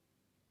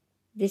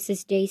This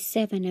is day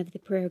 7 of the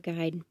prayer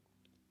guide.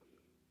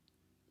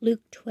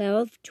 Luke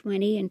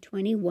 12:20 and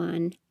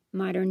 21,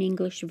 Modern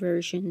English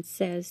Version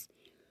says,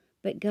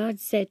 "But God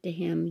said to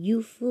him,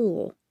 'You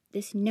fool,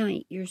 this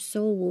night your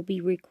soul will be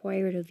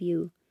required of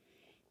you.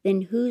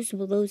 Then whose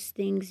will those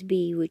things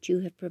be which you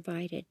have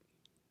provided?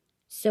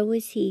 So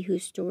is he who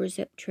stores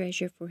up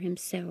treasure for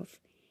himself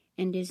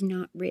and is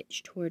not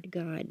rich toward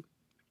God.'"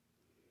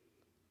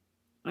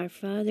 Our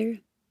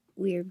Father,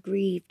 we are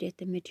grieved at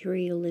the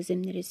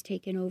materialism that has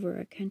taken over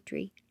our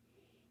country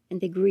and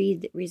the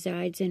greed that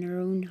resides in our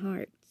own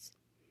hearts.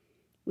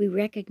 We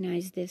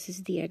recognize this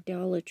as the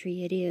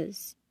idolatry it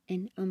is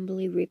and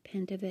humbly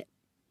repent of it.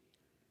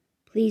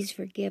 Please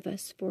forgive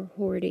us for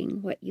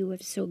hoarding what you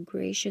have so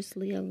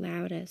graciously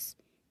allowed us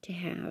to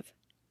have.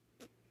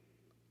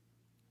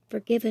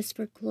 Forgive us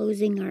for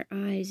closing our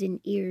eyes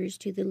and ears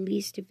to the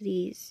least of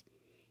these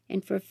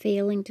and for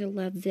failing to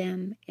love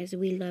them as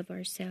we love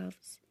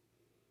ourselves.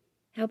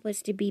 Help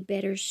us to be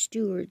better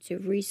stewards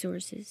of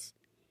resources,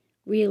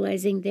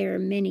 realizing there are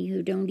many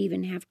who don't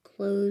even have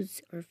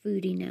clothes or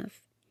food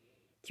enough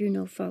through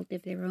no fault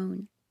of their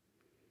own.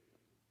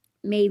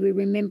 May we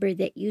remember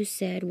that you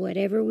said,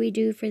 "Whatever we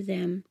do for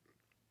them,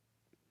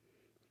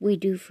 we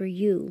do for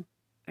you,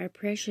 our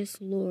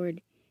precious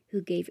Lord,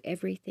 who gave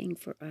everything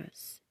for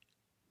us."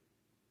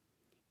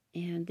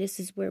 And this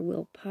is where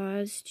we'll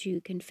pause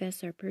to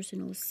confess our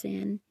personal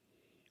sin.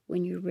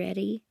 When you're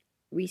ready,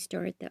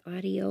 restart the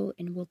audio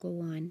and we'll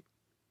go on.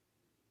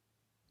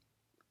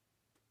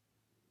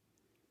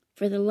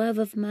 For the love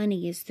of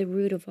money is the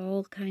root of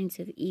all kinds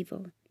of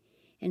evil,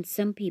 and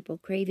some people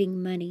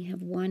craving money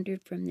have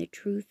wandered from the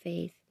true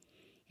faith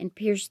and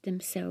pierced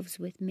themselves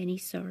with many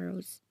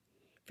sorrows.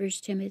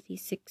 1 Timothy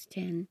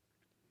 6:10.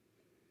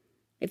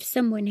 If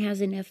someone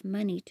has enough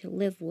money to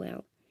live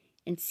well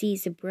and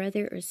sees a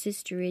brother or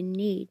sister in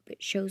need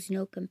but shows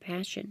no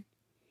compassion,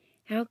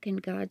 how can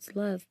God's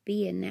love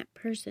be in that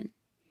person?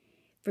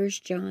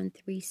 1 John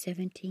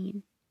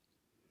 3:17.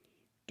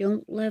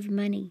 Don't love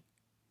money.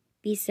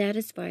 Be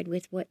satisfied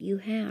with what you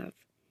have,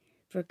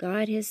 for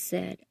God has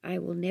said, "I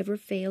will never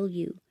fail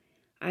you.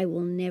 I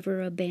will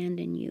never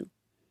abandon you."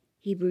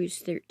 Hebrews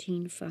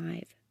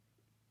 13:5.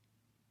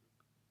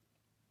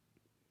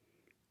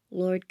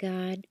 Lord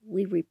God,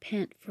 we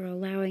repent for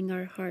allowing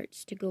our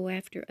hearts to go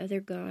after other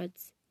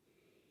gods,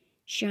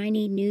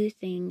 shiny new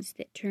things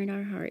that turn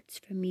our hearts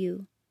from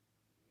you.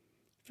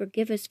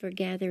 Forgive us for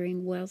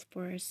gathering wealth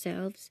for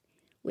ourselves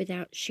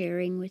without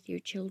sharing with your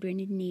children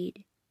in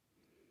need.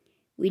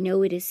 We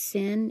know it is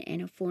sin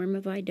and a form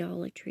of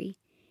idolatry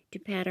to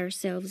pat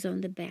ourselves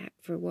on the back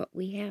for what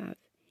we have,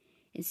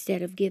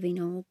 instead of giving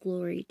all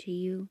glory to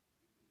you.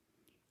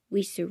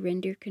 We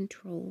surrender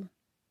control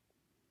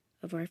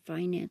of our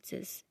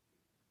finances,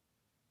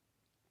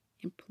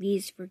 and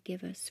please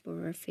forgive us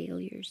for our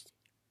failures.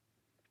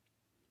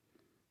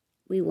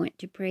 We want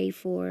to pray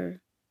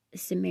for the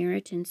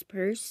Samaritan's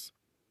Purse,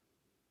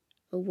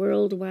 a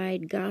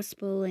worldwide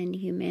gospel and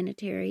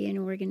humanitarian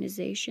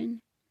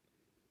organization,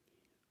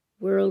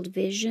 World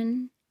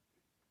Vision,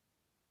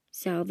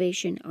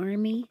 Salvation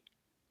Army,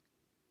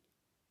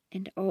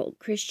 and all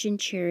Christian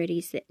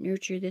charities that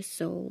nurture the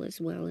soul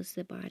as well as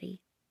the body.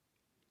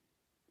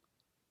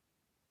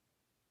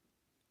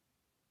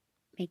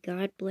 May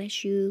God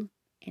bless you,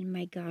 and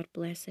may God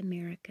bless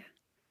America.